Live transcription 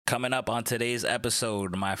Coming up on today's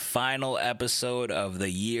episode, my final episode of the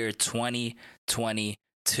year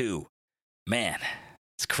 2022. Man,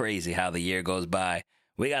 it's crazy how the year goes by.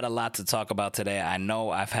 We got a lot to talk about today. I know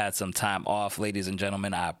I've had some time off, ladies and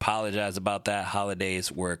gentlemen. I apologize about that.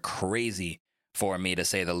 Holidays were crazy for me, to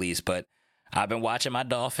say the least, but I've been watching my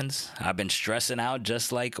Dolphins. I've been stressing out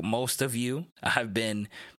just like most of you. I've been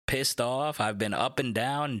pissed off. I've been up and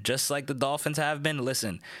down just like the Dolphins have been.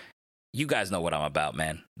 Listen, you guys know what I'm about,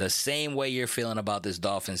 man. The same way you're feeling about this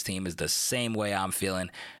Dolphins team is the same way I'm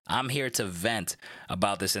feeling. I'm here to vent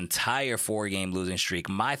about this entire 4-game losing streak.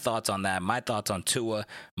 My thoughts on that, my thoughts on Tua,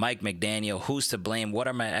 Mike McDaniel, who's to blame, what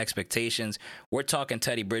are my expectations? We're talking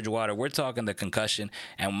Teddy Bridgewater, we're talking the concussion,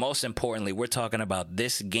 and most importantly, we're talking about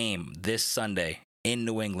this game this Sunday in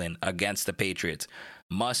New England against the Patriots.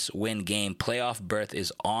 Must-win game. Playoff berth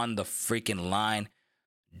is on the freaking line.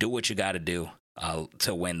 Do what you got to do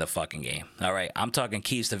to win the fucking game. All right, I'm talking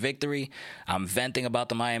keys to victory. I'm venting about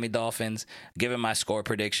the Miami Dolphins, giving my score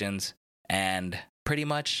predictions, and pretty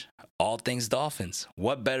much all things Dolphins.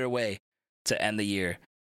 What better way to end the year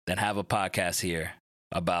than have a podcast here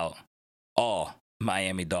about all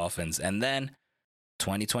Miami Dolphins? And then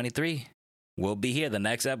 2023 will be here. The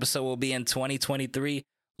next episode will be in 2023.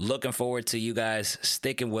 Looking forward to you guys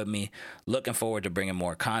sticking with me. Looking forward to bringing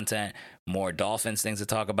more content, more Dolphins things to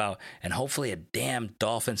talk about, and hopefully a damn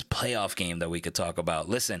Dolphins playoff game that we could talk about.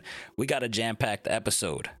 Listen, we got a jam-packed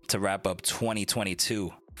episode to wrap up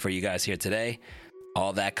 2022 for you guys here today.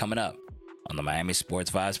 All that coming up on the Miami Sports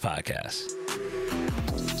Vibes podcast.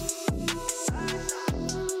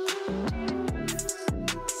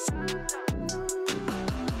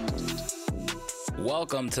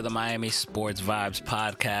 Welcome to the Miami Sports Vibes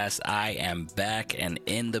podcast. I am back and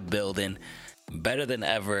in the building, better than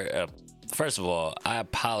ever. First of all, I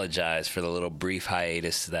apologize for the little brief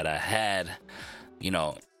hiatus that I had. You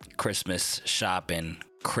know, Christmas shopping,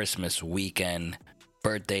 Christmas weekend,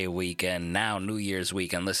 birthday weekend, now New Year's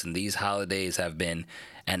weekend. Listen, these holidays have been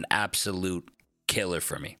an absolute killer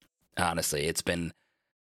for me. Honestly, it's been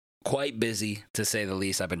quite busy, to say the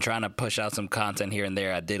least. I've been trying to push out some content here and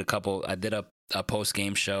there. I did a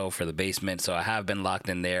post-game show for the basement, so I have been locked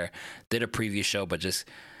in there. Did a preview show, but just,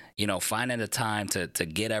 finding the time to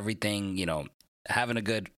get everything, having a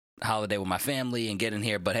good holiday with my family and getting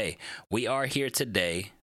here. But hey, we are here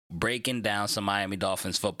today breaking down some Miami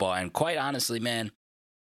Dolphins football. And quite honestly, man,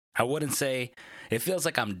 I wouldn't say it feels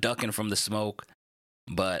like I'm ducking from the smoke,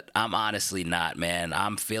 but I'm honestly not, man.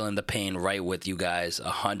 I'm feeling the pain right with you guys,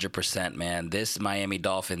 100%, man. This Miami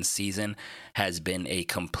Dolphins season has been a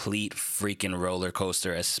complete freaking roller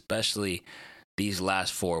coaster, especially these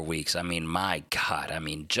last 4 weeks. I mean, my God. I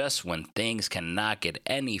mean, just when things cannot get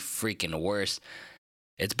any freaking worse.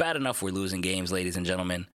 It's bad enough we're losing games, ladies and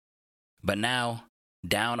gentlemen. But now,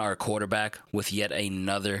 down our quarterback with yet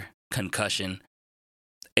another concussion.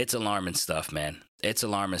 It's alarming stuff, man. It's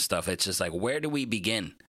alarming stuff. It's just like, where do we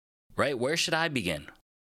begin? Right? Where should I begin?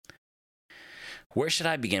 Where should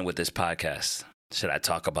I begin with this podcast? Should I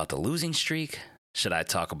talk about the losing streak? Should I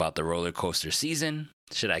talk about the roller coaster season?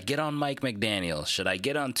 Should I get on Mike McDaniel? Should I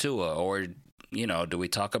get on Tua? Or, do we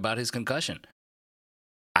talk about his concussion?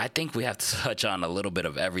 I think we have to touch on a little bit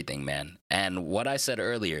of everything, man. And what I said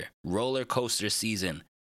earlier, roller coaster season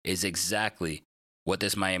is exactly what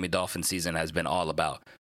this Miami Dolphins season has been all about.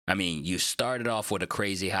 I mean, you started off with a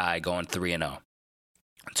crazy high going 3-0.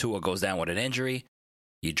 Tua goes down with an injury.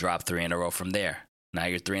 You drop 3 in a row from there. Now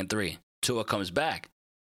you're 3-3. Tua comes back.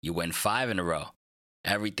 You win 5 in a row.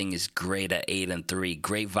 Everything is great at 8-3.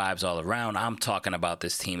 Great vibes all around. I'm talking about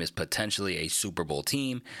this team as potentially a Super Bowl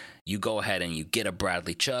team. You go ahead and you get a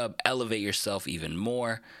Bradley Chubb, elevate yourself even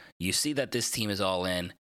more. You see that this team is all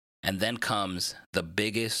in. And then comes the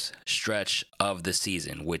biggest stretch of the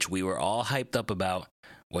season, which we were all hyped up about,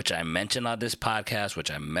 which I mentioned on this podcast, which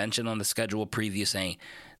I mentioned on the schedule preview, saying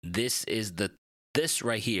this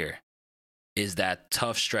right here is that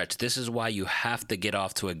tough stretch. This is why you have to get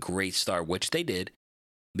off to a great start, which they did,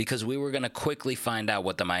 because we were going to quickly find out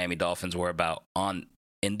what the Miami Dolphins were about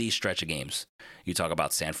in these stretch of games. You talk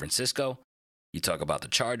about San Francisco, you talk about the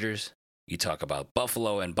Chargers, you talk about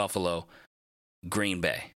Buffalo and Green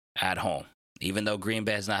Bay at home. Even though Green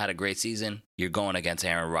Bay has not had a great season, you're going against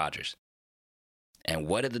Aaron Rodgers. And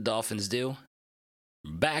what did the Dolphins do?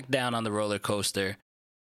 Back down on the roller coaster,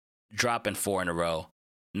 dropping 4 in a row,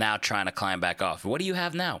 now trying to climb back off. What do you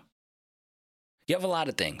have now? You have a lot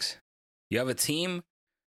of things. You have a team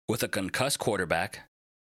with a concussed quarterback,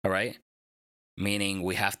 all right? Meaning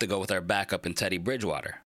we have to go with our backup in Teddy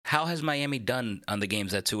Bridgewater. How has Miami done on the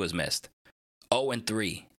games that Tua's missed?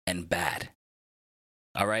 0-3 and bad.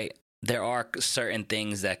 All right? there are certain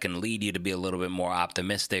things that can lead you to be a little bit more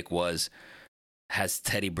optimistic. Has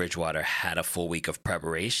Teddy Bridgewater had a full week of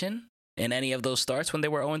preparation in any of those starts when they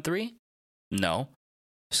were 0-3? No.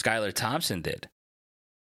 Skylar Thompson did.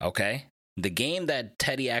 Okay? The game that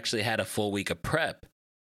Teddy actually had a full week of prep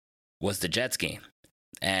was the Jets game.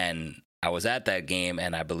 And I was at that game,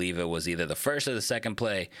 and I believe it was either the first or the second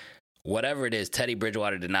play. Whatever it is, Teddy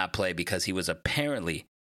Bridgewater did not play because he was apparently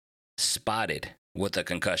spotted with a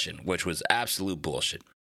concussion, which was absolute bullshit.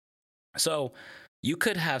 So you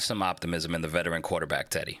could have some optimism in the veteran quarterback,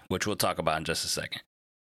 Teddy, which we'll talk about in just a second.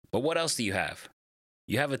 But what else do you have?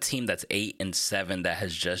 You have a team that's 8-7 that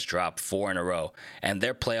has just dropped 4 in a row, and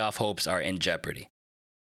their playoff hopes are in jeopardy.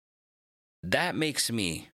 That makes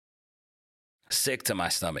me sick to my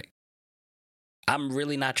stomach. I'm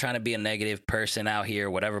really not trying to be a negative person out here,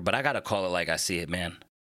 whatever, but I got to call it like I see it, man.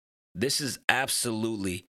 This is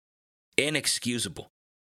absolutely inexcusable.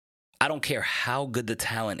 I don't care how good the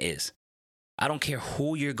talent is. I don't care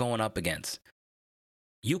who you're going up against.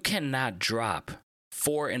 You cannot drop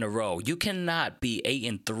 4 in a row. You cannot be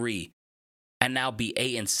 8-3 and now be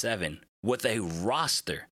 8-7 with a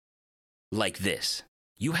roster like this.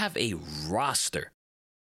 You have a roster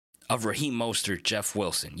of Raheem Mostert, Jeff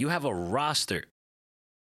Wilson. You have a roster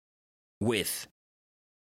with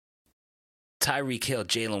Tyreek Hill,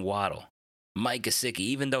 Jalen Waddle, Mike Gesicki,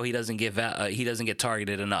 even though he doesn't get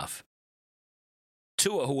targeted enough.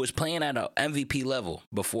 Tua, who was playing at an MVP level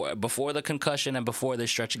before the concussion and before this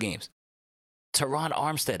stretch of games. Teron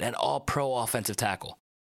Armstead, an all-pro offensive tackle.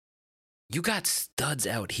 You got studs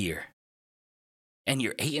out here. And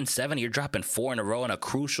you're 8-7, you're dropping 4 in a row in a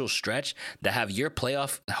crucial stretch that have your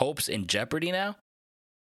playoff hopes in jeopardy now?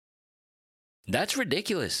 That's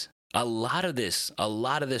ridiculous. A lot of this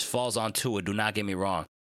falls on Tua, do not get me wrong.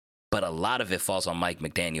 But a lot of it falls on Mike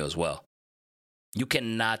McDaniel as well. You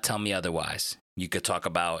cannot tell me otherwise. You could talk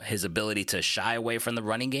about his ability to shy away from the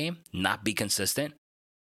running game, not be consistent.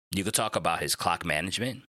 You could talk about his clock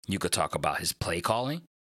management. You could talk about his play calling.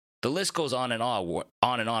 The list goes on and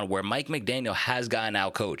on where Mike McDaniel has gotten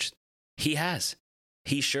outcoached. He has.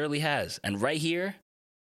 He surely has. And right here,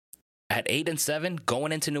 at 8-7,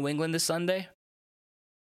 going into New England this Sunday,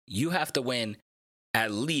 you have to win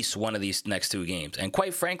at least one of these next 2 games. And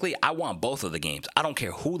quite frankly, I want both of the games. I don't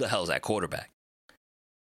care who the hell's at quarterback.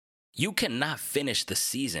 You cannot finish the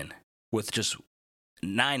season with just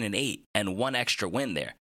 9-8 and 1 extra win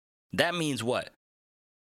there. That means what?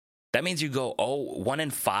 That means you go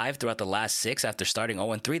 1-5 throughout the last 6 after starting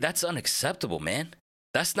 0-3. That's unacceptable, man.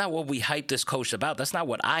 That's not what we hyped this coach about. That's not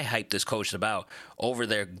what I hyped this coach about over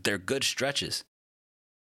their good stretches.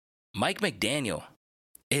 Mike McDaniel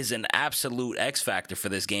is an absolute X factor for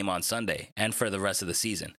this game on Sunday and for the rest of the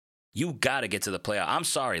season. You got to get to the playoff. I'm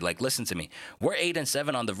sorry. Listen to me. We're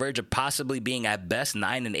 8-7 on the verge of possibly being at best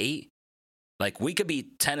 9-8. We could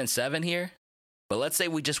be 10-7 here, but let's say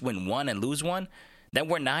we just win 1 and lose 1. Then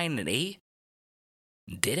we're 9-8.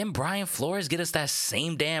 Didn't Brian Flores get us that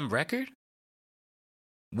same damn record?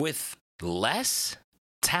 With less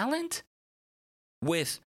talent?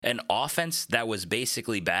 With an offense that was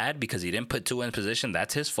basically bad because he didn't put Tua in position.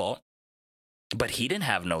 That's his fault. But he didn't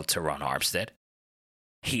have no Teron Armstead.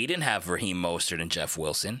 He didn't have Raheem Mostert and Jeff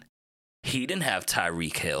Wilson. He didn't have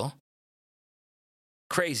Tyreek Hill.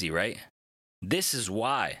 Crazy, right? This is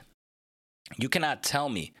why you cannot tell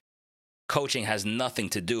me coaching has nothing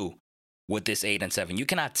to do with this 8-7. You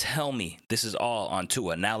cannot tell me this is all on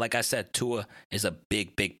Tua. Now, like I said, Tua is a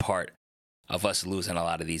big, big part of us losing a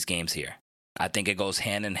lot of these games here. I think it goes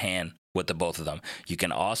hand in hand with the both of them. You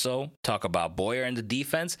can also talk about Boyer and the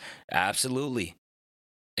defense. Absolutely.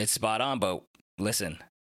 It's spot on, but listen,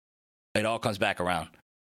 it all comes back around.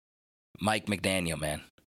 Mike McDaniel, man.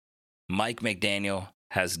 Mike McDaniel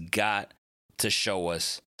has got to show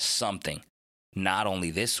us something, not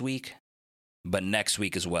only this week, but next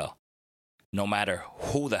week as well, no matter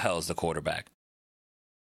who the hell is the quarterback.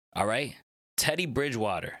 All right? Teddy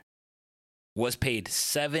Bridgewater was paid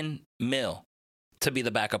 $7 million to be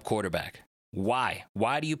the backup quarterback. Why?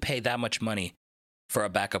 Why do you pay that much money for a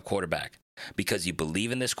backup quarterback? Because you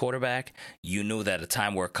believe in this quarterback. You knew that a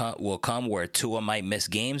time will come where Tua might miss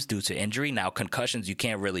games due to injury. Now, concussions, you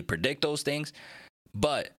can't really predict those things.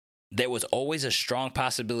 But there was always a strong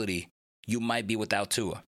possibility you might be without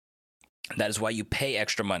Tua. That is why you pay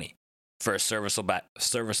extra money for a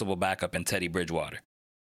serviceable backup in Teddy Bridgewater.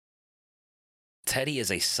 Teddy is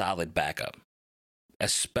a solid backup,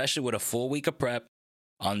 especially with a full week of prep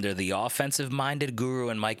under the offensive-minded guru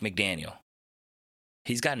and Mike McDaniel.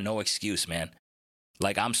 He's got no excuse, man.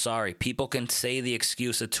 I'm sorry. People can say the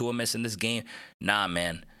excuse of Tua missing this game. Nah,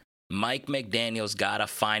 man. Mike McDaniel's got to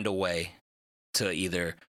find a way to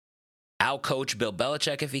either outcoach Bill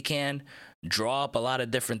Belichick if he can, draw up a lot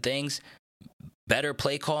of different things, better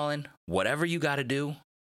play calling, whatever you got to do.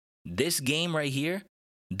 This game right here,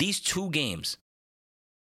 these 2 games,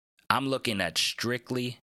 I'm looking at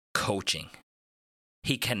strictly coaching.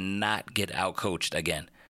 He cannot get outcoached again.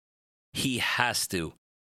 He has to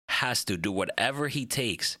do whatever he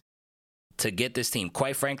takes to get this team.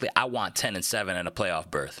 Quite frankly, I want 10-7 and a playoff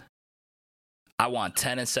berth. I want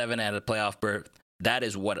 10-7 and a playoff berth. That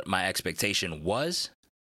is what my expectation was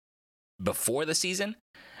before the season,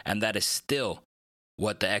 and that is still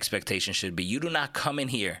what the expectation should be. You do not come in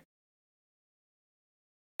here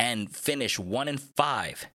and finish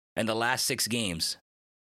 1-5 in the last 6 games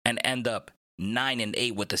and end up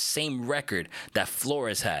 9-8 with the same record that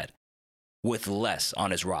Flores had with less on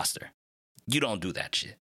his roster. You don't do that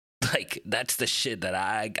shit. Like, that's the shit that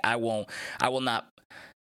I will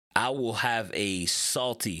have a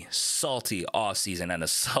salty offseason and a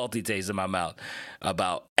salty taste in my mouth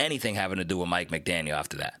about anything having to do with Mike McDaniel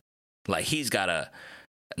after that. Like, he's got to,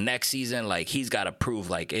 next season, like, he's got to prove,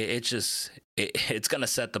 like, it's going to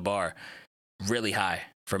set the bar really high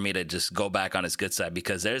for me to just go back on his good side,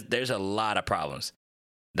 because there's a lot of problems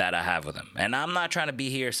that I have with him. And I'm not trying to be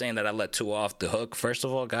here saying that I let Tua off the hook. First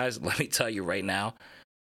of all, guys, let me tell you right now,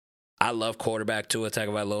 I love quarterback Tua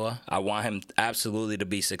Tagovailoa. I want him absolutely to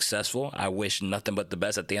be successful. I wish nothing but the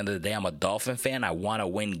best. At the end of the day, I'm a Dolphin fan. I want to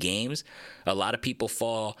win games. A lot of people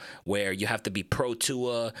fall where you have to be pro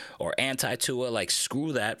Tua or anti Tua. Like,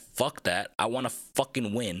 screw that. Fuck that. I want to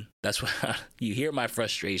fucking win. That's what you hear my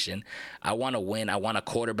frustration. I want to win. I want a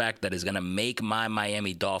quarterback that is going to make my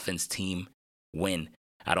Miami Dolphins team win.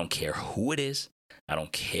 I don't care who it is. I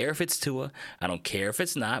don't care if it's Tua. I don't care if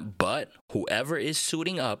it's not. But whoever is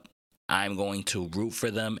suiting up, I'm going to root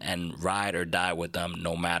for them and ride or die with them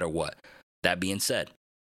no matter what. That being said,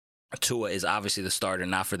 Tua is obviously the starter,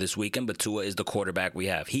 not for this weekend, but Tua is the quarterback we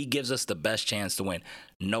have. He gives us the best chance to win,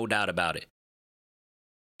 no doubt about it.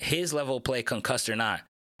 His level of play, concussed or not,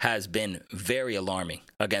 has been very alarming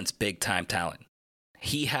against big-time talent.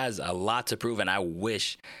 He has a lot to prove, and I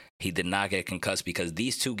wish he did not get concussed, because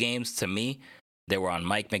these 2 games, to me, they were on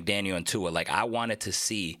Mike McDaniel and Tua. Like, I wanted to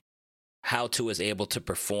see how Tua is able to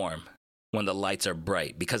perform when the lights are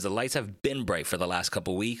bright, because the lights have been bright for the last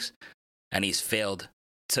couple weeks, and he's failed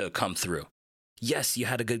to come through. Yes, you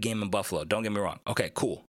had a good game in Buffalo. Don't get me wrong. Okay,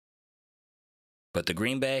 cool. But the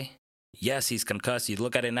Green Bay, yes, he's concussed. You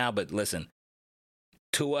look at it now, but listen,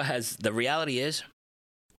 Tua has, the reality is,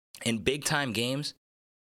 in big-time games,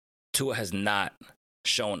 Tua has not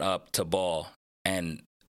shown up to ball and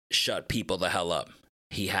shut people the hell up.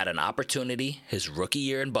 He had an opportunity his rookie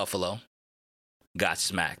year in Buffalo, got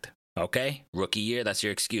smacked. Okay? Rookie year, that's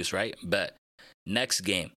your excuse, right? But next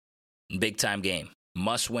game, big-time game,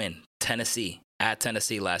 must win, Tennessee, at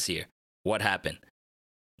Tennessee last year. What happened?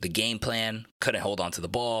 The game plan, couldn't hold on to the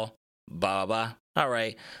ball, blah, blah, blah. All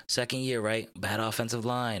right, second year, right? Bad offensive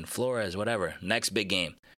line, Flores, whatever. Next big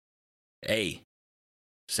game. Hey,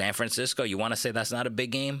 San Francisco, you want to say that's not a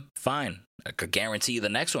big game? Fine. I could guarantee you the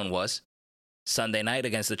next one was Sunday night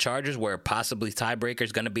against the Chargers, where possibly tiebreaker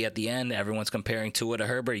is going to be at the end. Everyone's comparing Tua to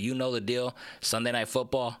Herbert. You know the deal. Sunday Night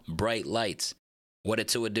Football, bright lights. What did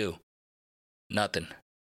Tua do? Nothing.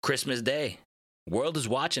 Christmas Day. World is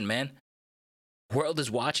watching, man. World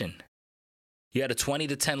is watching. You had a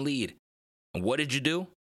 20-10 lead. And what did you do?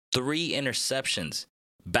 3 interceptions.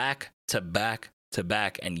 Back to back to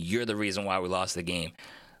back. And you're the reason why we lost the game.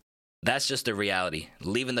 That's just the reality.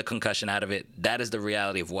 Leaving the concussion out of it, that is the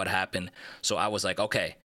reality of what happened. So I was like,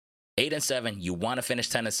 okay, 8-7, you want to finish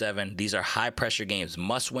 10-7. These are high-pressure games.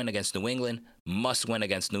 Must win against New England, must win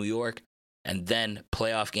against New York, and then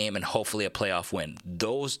playoff game and hopefully a playoff win.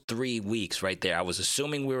 Those 3 weeks right there, I was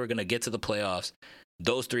assuming we were going to get to the playoffs.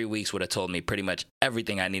 Those 3 weeks would have told me pretty much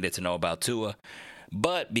everything I needed to know about Tua.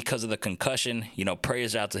 But because of the concussion,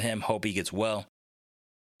 prayers out to him, hope he gets well.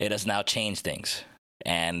 It has now changed things.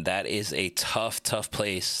 And that is a tough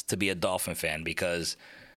place to be a Dolphin fan, because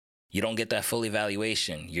you don't get that full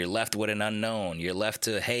evaluation. You're left with an unknown. You're left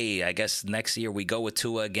to, hey, I guess next year we go with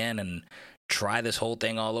Tua again and try this whole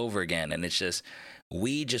thing all over again. And it's just,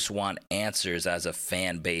 we just want answers as a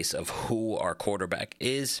fan base of who our quarterback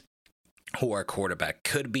is, who our quarterback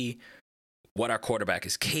could be, what our quarterback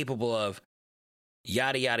is capable of,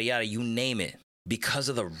 yada, yada, yada, you name it, because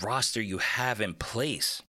of the roster you have in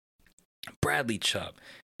place. Bradley Chubb,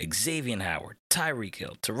 Xavier Howard, Tyreek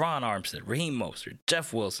Hill, Teron Armstead, Raheem Mostert,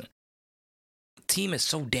 Jeff Wilson. The team is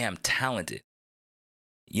so damn talented.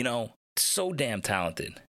 So damn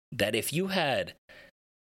talented that if you had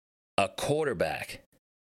a quarterback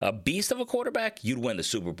a beast of a quarterback, you'd win the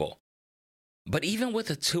Super Bowl. But even with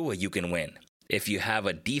a Tua, you can win if you have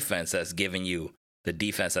a defense that's giving you the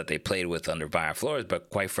defense that they played with under Brian Flores. But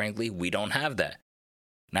quite frankly, we don't have that.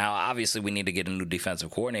 Now, obviously, we need to get a new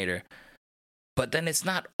defensive coordinator. But then it's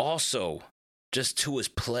not also just Tua's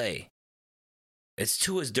play. It's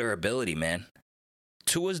Tua's durability, man.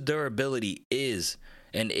 Tua's durability is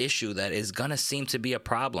an issue that is going to seem to be a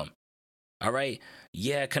problem. All right?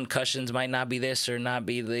 Yeah, concussions might not be this or not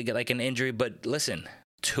be like an injury. But listen,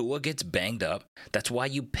 Tua gets banged up. That's why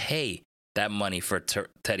you pay that money for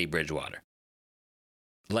Teddy Bridgewater.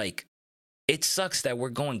 Like, it sucks that we're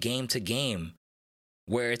going game to game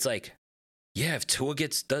where it's like, yeah, if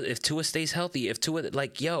Tua stays healthy,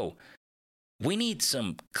 we need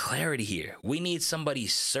some clarity here. We need somebody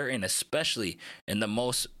certain, especially in the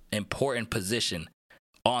most important position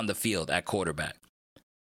on the field at quarterback.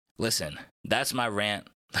 Listen, that's my rant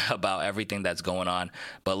about everything that's going on.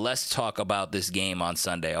 But let's talk about this game on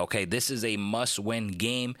Sunday. Okay, this is a must-win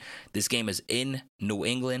game. This game is in New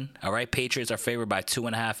England. All right, Patriots are favored by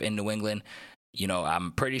 2.5 in New England. You know,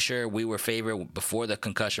 I'm pretty sure we were favored before the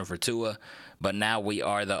concussion for Tua, but now we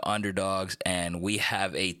are the underdogs, and we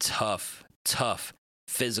have a tough,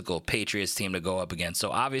 physical Patriots team to go up against. So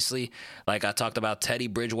obviously, like I talked about, Teddy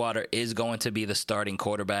Bridgewater is going to be the starting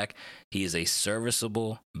quarterback. He is a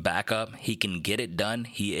serviceable backup. He can get it done.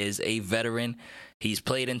 He is a veteran. He's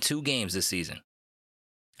played in 2 games this season.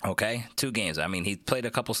 Okay, 2 games. I mean, he played a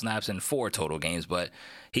couple snaps in 4 total games, but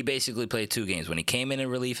he basically played 2 games. When he came in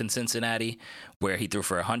relief in Cincinnati, where he threw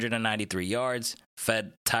for 193 yards,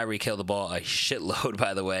 fed Tyreek Hill the ball a shitload,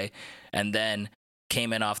 by the way, and then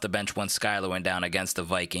came in off the bench when Skyler went down against the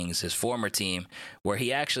Vikings, his former team, where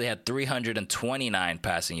he actually had 329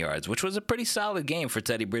 passing yards, which was a pretty solid game for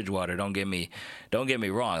Teddy Bridgewater. Don't get me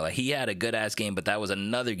wrong. Like, he had a good ass game, but that was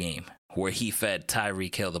another game where he fed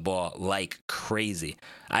Tyreek Hill the ball like crazy.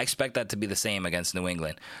 I expect that to be the same against New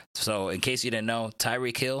England. So in case you didn't know,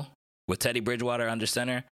 Tyreek Hill with Teddy Bridgewater under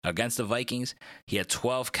center against the Vikings, he had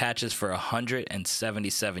 12 catches for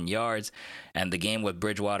 177 yards. And the game with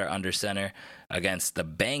Bridgewater under center against the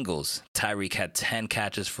Bengals, Tyreek had 10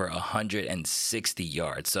 catches for 160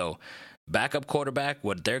 yards. So backup quarterback,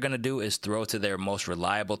 what they're going to do is throw to their most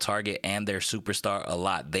reliable target and their superstar a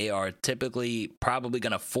lot. They are typically probably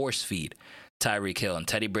going to force feed Tyreek Hill, and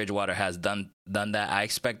Teddy Bridgewater has done that. I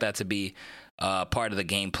expect that to be part of the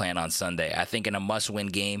game plan on Sunday. I think in a must-win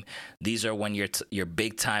game, these are when your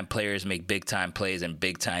big-time players make big-time plays in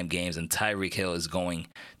big-time games, and Tyreek Hill is going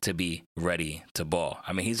to be ready to ball.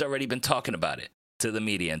 I mean, he's already been talking about it to the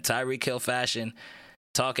media in Tyreek Hill fashion,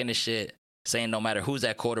 talking the shit, saying no matter who's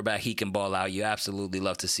at quarterback, he can ball out. You absolutely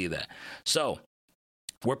love to see that. So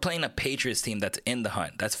we're playing a Patriots team that's in the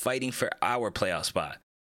hunt, that's fighting for our playoff spot.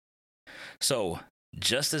 So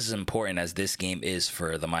just as important as this game is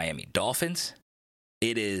for the Miami Dolphins,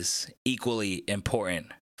 it is equally important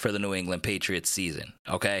for the New England Patriots season,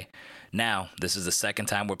 okay? Now, this is the second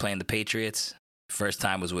time we're playing the Patriots. First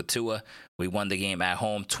time was with Tua. We won the game at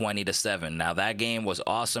home 20-7. Now, that game was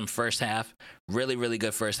awesome first half. Really, really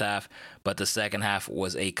good first half. But the second half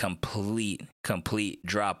was a complete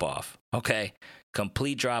drop-off, okay?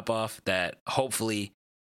 Complete drop-off that hopefully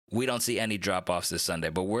we don't see any drop-offs this Sunday.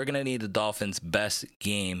 But we're going to need the Dolphins' best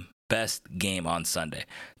game on Sunday.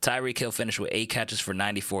 Tyreek Hill finished with 8 catches for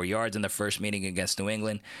 94 yards in the first meeting against New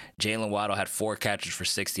England. Jalen Waddle had 4 catches for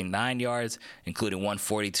 69 yards, including one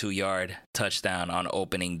 42-yard touchdown on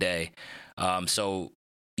opening day. So,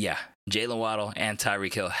 yeah, Jalen Waddle and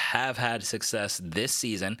Tyreek Hill have had success this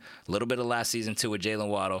season. A little bit of last season, too, with Jalen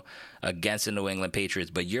Waddle against the New England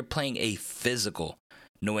Patriots. But you're playing a physical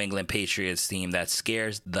New England Patriots team that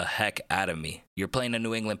scares the heck out of me. You're playing a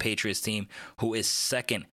New England Patriots team who is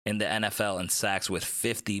second in the NFL in sacks with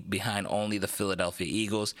 50 behind only the Philadelphia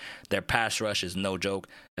Eagles. Their pass rush is no joke,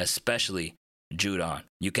 especially Judon.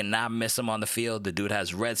 You cannot miss him on the field. The dude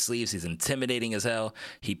has red sleeves. He's intimidating as hell.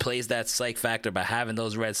 He plays that psych factor by having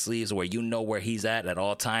those red sleeves where you know where he's at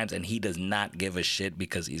all times, and he does not give a shit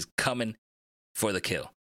because he's coming for the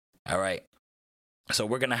kill. All right? So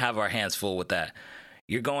we're going to have our hands full with that.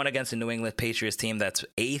 You're going against a New England Patriots team that's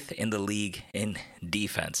 8th in the league in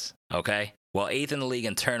defense, okay? Well, 8th in the league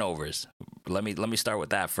in turnovers. Let me start with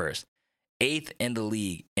that first. 8th in the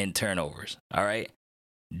league in turnovers, all right?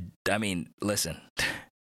 I mean, listen,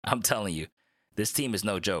 I'm telling you, this team is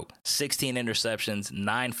no joke. 16 interceptions,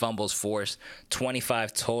 9 fumbles forced,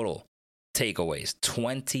 25 total takeaways.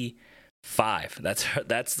 25.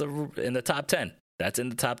 That's in the top 10. That's in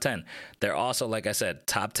the top 10. They're also, like I said,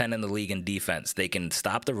 top 10 in the league in defense. They can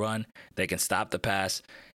stop the run. They can stop the pass.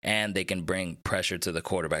 and they can bring pressure to the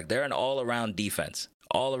quarterback. They're an all-around defense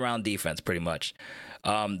pretty much.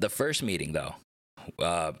 The first meeting, though,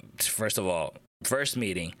 first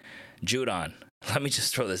meeting, Judon, let me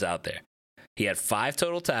just throw this out there. He had 5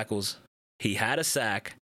 total tackles, he had a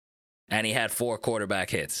sack, and he had 4 quarterback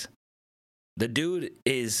hits. The dude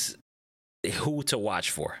is who to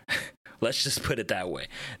watch for. Let's just put it that way.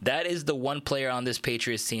 That is the one player on this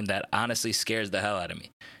Patriots team that honestly scares the hell out of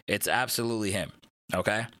me. It's absolutely him,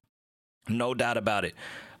 okay? No doubt about it.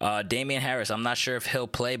 Damian Harris, I'm not sure if he'll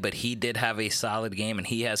play, but he did have a solid game, and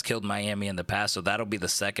he has killed Miami in the past, so that'll be the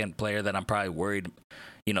second player that I'm probably worried,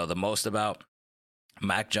 the most about.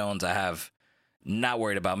 Mac Jones, I have not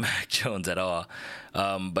worried about Mac Jones at all.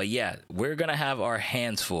 But yeah, we're going to have our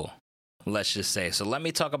hands full, let's just say. So let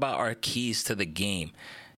me talk about our keys to the game.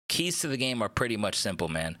 Keys to the game are pretty much simple,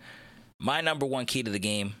 man. My number one key to the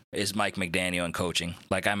game is Mike McDaniel and coaching.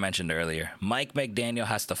 Like I mentioned earlier, Mike McDaniel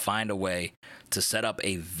has to find a way to set up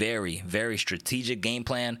a very, very strategic game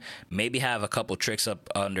plan, maybe have a couple tricks up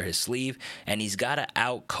under his sleeve, and he's got to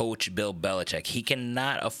out-coach Bill Belichick. He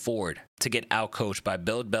cannot afford to get out-coached by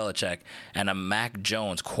Bill Belichick and a Mac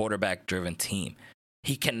Jones quarterback-driven team.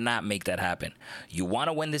 He cannot make that happen. You want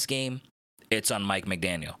to win this game, it's on Mike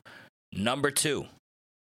McDaniel. Number 2,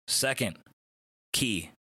 second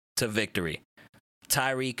key to victory,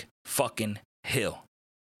 Tyreek fucking Hill.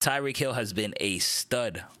 Tyreek Hill has been a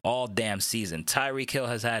stud all damn season. Tyreek Hill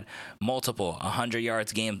has had multiple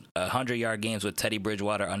 100-yard games with Teddy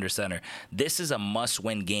Bridgewater under center. This is a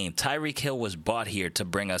must-win game. Tyreek Hill was brought here to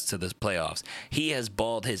bring us to the playoffs. He has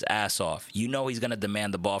balled his ass off. You know he's going to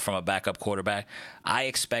demand the ball from a backup quarterback. I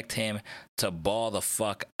expect him to ball the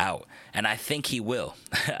fuck out, and I think he will.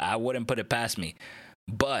 I wouldn't put it past me.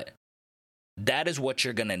 But that is what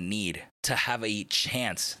you're going to need to have a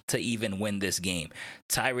chance to even win this game.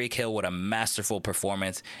 Tyreek Hill with a masterful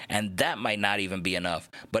performance, and that might not even be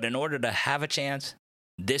enough. But in order to have a chance,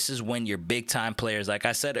 this is when your big-time players, like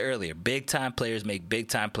I said earlier, big-time players make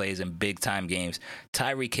big-time plays in big-time games.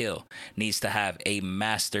 Tyreek Hill needs to have a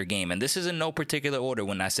master game. And this is in no particular order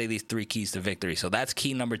when I say these 3 keys to victory. So that's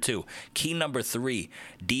key number 2. Key number 3,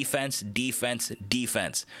 defense, defense,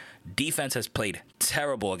 defense. Defense has played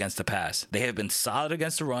terrible against the pass. They have been solid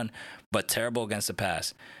against the run, but terrible against the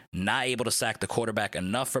pass. Not able to sack the quarterback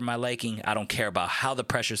enough for my liking. I don't care about how the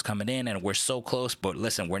pressure's coming in, and we're so close, but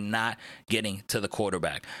listen, we're not getting to the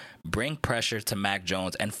quarterback. Bring pressure to Mac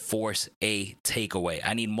Jones and force a takeaway.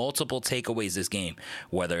 I need multiple takeaways this game,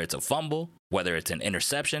 whether it's a fumble, whether it's an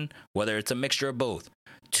interception, whether it's a mixture of both.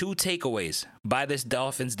 2 takeaways by this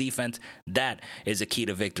Dolphins defense, that is a key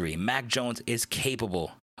to victory. Mac Jones is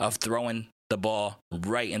capable of throwing the ball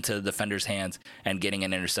right into the defender's hands and getting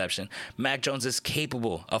an interception. Mac Jones is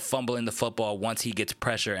capable of fumbling the football once he gets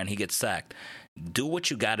pressure and he gets sacked. Do what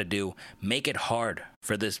you got to do. Make it hard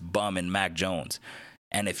for this bum in Mac Jones.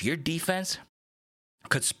 And if your defense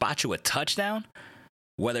could spot you a touchdown,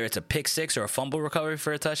 whether it's a pick 6 or a fumble recovery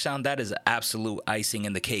for a touchdown, that is absolute icing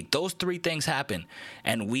in the cake. Those 3 things happen,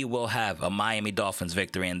 and we will have a Miami Dolphins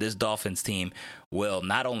victory. And this Dolphins team will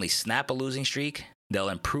not only snap a losing streak, they'll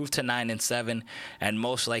improve to 9-7, and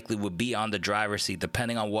most likely will be on the driver's seat,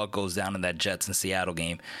 depending on what goes down in that Jets and Seattle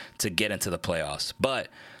game, to get into the playoffs. But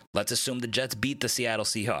let's assume the Jets beat the Seattle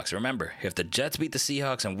Seahawks. Remember, if the Jets beat the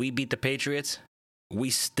Seahawks and we beat the Patriots, we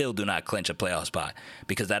still do not clinch a playoff spot,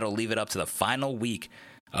 because that'll leave it up to the final week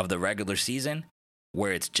of the regular season,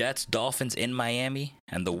 where it's Jets, Dolphins in Miami,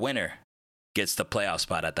 and the winner gets the playoff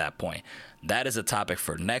spot at that point. That is a topic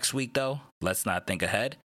for next week, though. Let's not think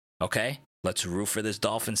ahead, okay? Let's root for this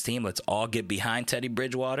Dolphins team. Let's all get behind Teddy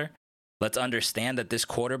Bridgewater. Let's understand that this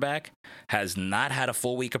quarterback has not had a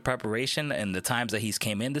full week of preparation in the times that he's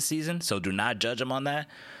came in the season, so do not judge him on that.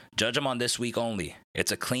 Judge him on this week only.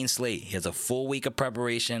 It's a clean slate. He has a full week of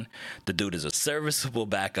preparation. The dude is a serviceable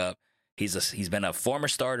backup. He's been a former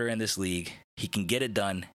starter in this league. He can get it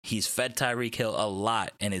done. He's fed Tyreek Hill a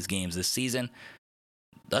lot in his games this season.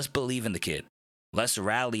 Let's believe in the kid. Let's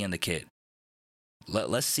rally in the kid.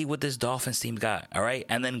 Let's see what this Dolphins team got, all right?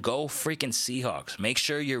 And then go freaking Seahawks. Make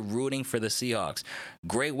sure you're rooting for the Seahawks.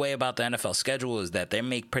 Great way about the NFL schedule is that they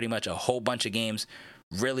make pretty much a whole bunch of games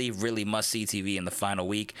really, really must-see TV in the final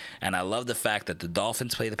week. And I love the fact that the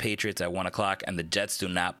Dolphins play the Patriots at 1 o'clock and the Jets do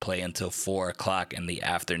not play until 4 o'clock in the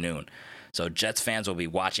afternoon. So Jets fans will be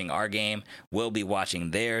watching our game. We'll be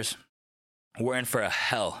watching theirs. We're in for a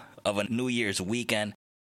hell of a New Year's weekend.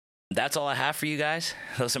 That's all I have for you guys.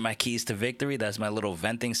 Those are my keys to victory. That's my little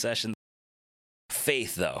venting session.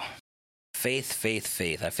 Faith, though.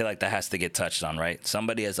 Faith. I feel like that has to get touched on, right?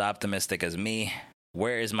 Somebody as optimistic as me.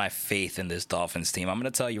 Where is my faith in this Dolphins team? I'm going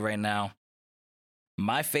to tell you right now.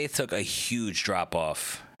 My faith took a huge drop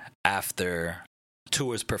off after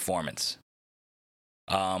Tua's performance.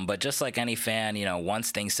 But just like any fan, once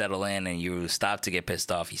things settle in and you stop to get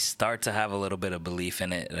pissed off, you start to have a little bit of belief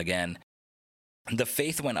in it again. The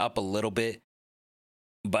faith went up a little bit,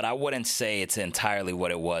 but I wouldn't say it's entirely what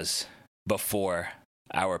it was before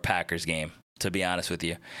our Packers game, to be honest with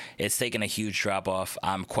you. It's taken a huge drop off.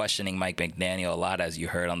 I'm questioning Mike McDaniel a lot, as you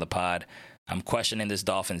heard on the pod. I'm questioning this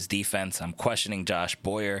Dolphins defense. I'm questioning Josh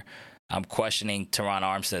Boyer. I'm questioning Teron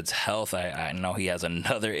Armstead's health. I know he has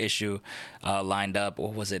another issue lined up.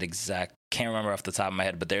 What was it exact? Can't remember off the top of my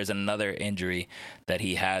head, but there's another injury that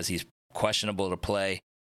he has. He's questionable to play.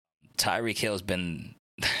 Tyreek Hill's been,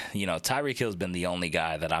 Tyreek Hill's been the only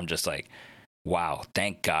guy that I'm just like, wow,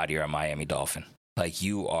 thank God you're a Miami Dolphin. Like,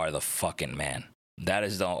 you are the fucking man. That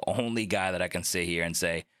is the only guy that I can sit here and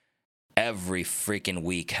say every freaking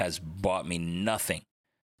week has brought me nothing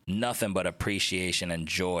but appreciation and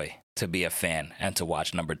joy to be a fan and to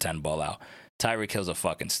watch number 10 ball out. Tyreek Hill's a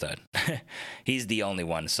fucking stud. He's the only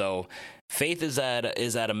one. So faith is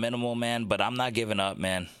at a minimal, man, but I'm not giving up,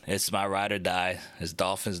 man. It's my ride or die. It's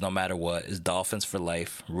Dolphins no matter what. It's Dolphins for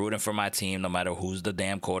life. Rooting for my team no matter who's the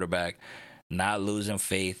damn quarterback. Not losing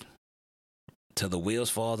faith till the wheels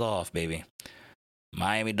fall off, baby.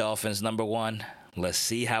 Miami Dolphins number 1. Let's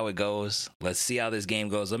see how it goes. Let's see how this game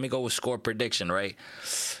goes. Let me go with score prediction, right?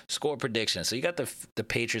 Score prediction. So you got the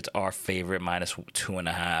Patriots are favorite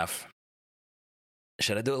 -2.5.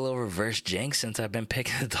 Should I do a little reverse jinx since I've been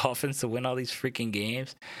picking the Dolphins to win all these freaking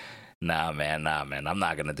games? Nah, man. I'm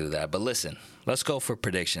not going to do that. But listen, let's go for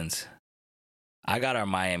predictions. I got our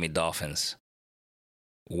Miami Dolphins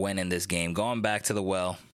winning this game. Going back to the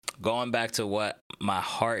well. Going back to what my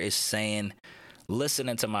heart is saying.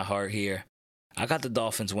 Listening to my heart here. I got the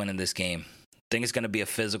Dolphins winning this game. Think it's going to be a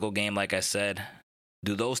physical game, like I said.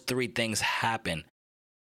 Do those 3 things happen?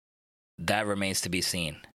 That remains to be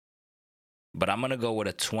seen. But I'm going to go with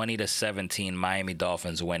a 20-17 Miami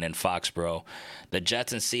Dolphins win in Foxborough. The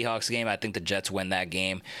Jets and Seahawks game, I think the Jets win that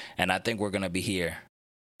game. And I think we're going to be here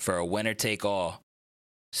for a winner-take-all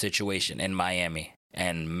situation in Miami.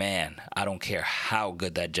 And, man, I don't care how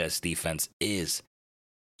good that Jets defense is.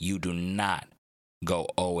 You do not go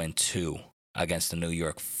 0-2 against the New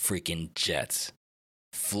York freaking Jets.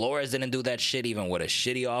 Flores didn't do that shit even with a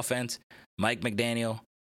shitty offense. Mike McDaniel,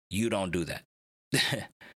 you don't do that.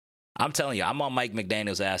 I'm telling you, I'm on Mike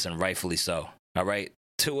McDaniel's ass, and rightfully so. All right?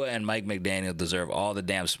 Tua and Mike McDaniel deserve all the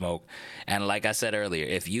damn smoke. And like I said earlier,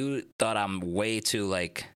 if you thought I'm way too,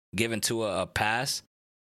 giving Tua a pass,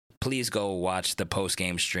 please go watch the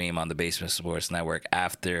post-game stream on the Basement Sports Network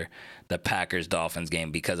after the Packers-Dolphins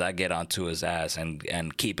game, because I get on Tua's ass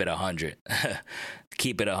and keep it 100.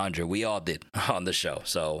 Keep it 100. We all did on the show.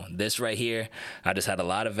 So this right here, I just had a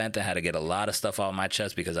lot of venting. I had to get a lot of stuff off my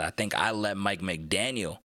chest because I think I let Mike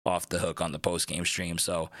McDaniel off the hook on the post-game stream.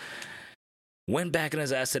 So went back in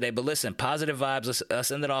his ass today. But listen, positive vibes. Let's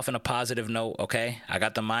end it off on a positive note, okay? I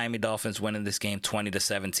got the Miami Dolphins winning this game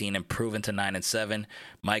 20-17, improving to 9-7.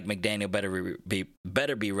 Mike McDaniel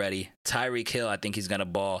better be ready. Tyreek Hill, I think he's gonna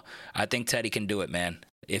ball. I think Teddy can do it, man.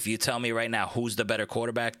 If you tell me right now who's the better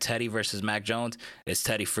quarterback, Teddy versus Mac Jones, it's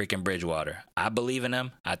Teddy freaking Bridgewater. I believe in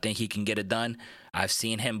him. I think he can get it done. I've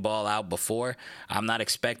seen him ball out before. I'm not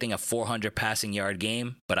expecting a 400 passing yard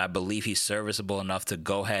game, but I believe he's serviceable enough to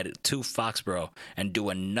go ahead to Foxborough and do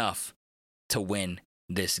enough to win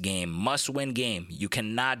this game. Must-win game. You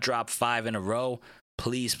cannot drop 5 in a row.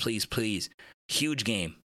 Please, please, please. Huge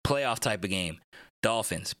game. Playoff type of game.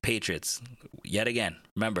 Dolphins, Patriots. Yet again,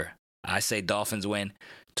 remember, I say Dolphins win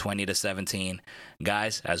 20-17.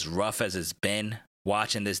 Guys, as rough as it's been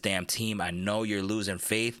watching this damn team, I know you're losing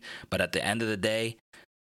faith, but at the end of the day,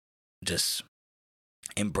 just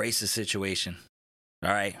embrace the situation.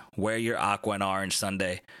 All right? Wear your aqua and orange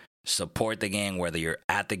Sunday. Support the game, whether you're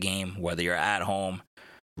at the game, whether you're at home.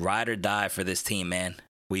 Ride or die for this team, man.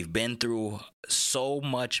 We've been through so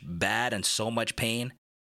much bad and so much pain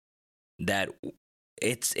that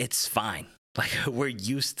it's fine. Like, we're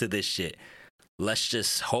used to this shit. Let's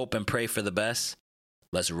just hope and pray for the best.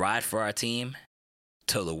 Let's ride for our team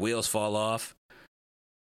till the wheels fall off.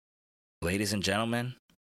 Ladies and gentlemen,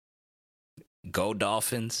 go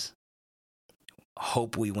Dolphins.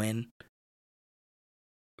 Hope we win.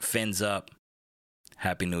 Fins up.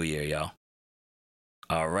 Happy New Year, y'all.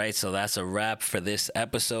 All right, so that's a wrap for this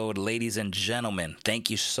episode. Ladies and gentlemen, thank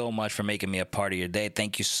you so much for making me a part of your day.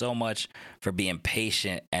 Thank you so much for being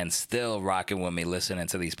patient and still rocking with me listening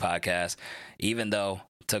to these podcasts. Even though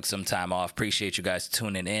took some time off. Appreciate you guys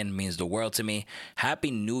tuning in. Means the world to me.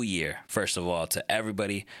 Happy New Year, first of all, to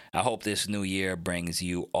everybody. I hope this new year brings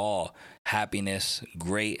you all happiness,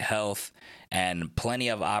 great health, and plenty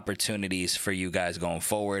of opportunities for you guys going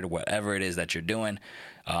forward, whatever it is that you're doing.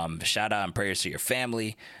 Shout out and prayers to your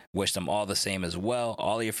family. Wish them all the same as well,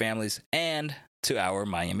 all of your families, and to our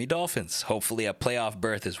Miami Dolphins. Hopefully a playoff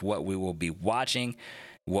berth is what we will be watching,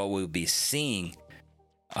 what we'll be seeing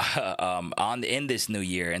in this new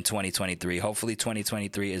year in 2023. Hopefully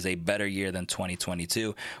 2023 is a better year than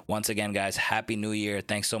 2022. Once again, guys, Happy New Year.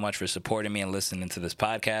 Thanks so much for supporting me and listening to this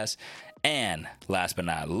podcast. And last but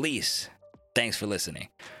not least, thanks for listening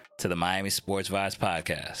to the Miami Sports Vibes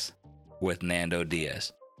podcast with Nando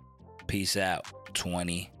Diaz. Peace out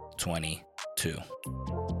 2022.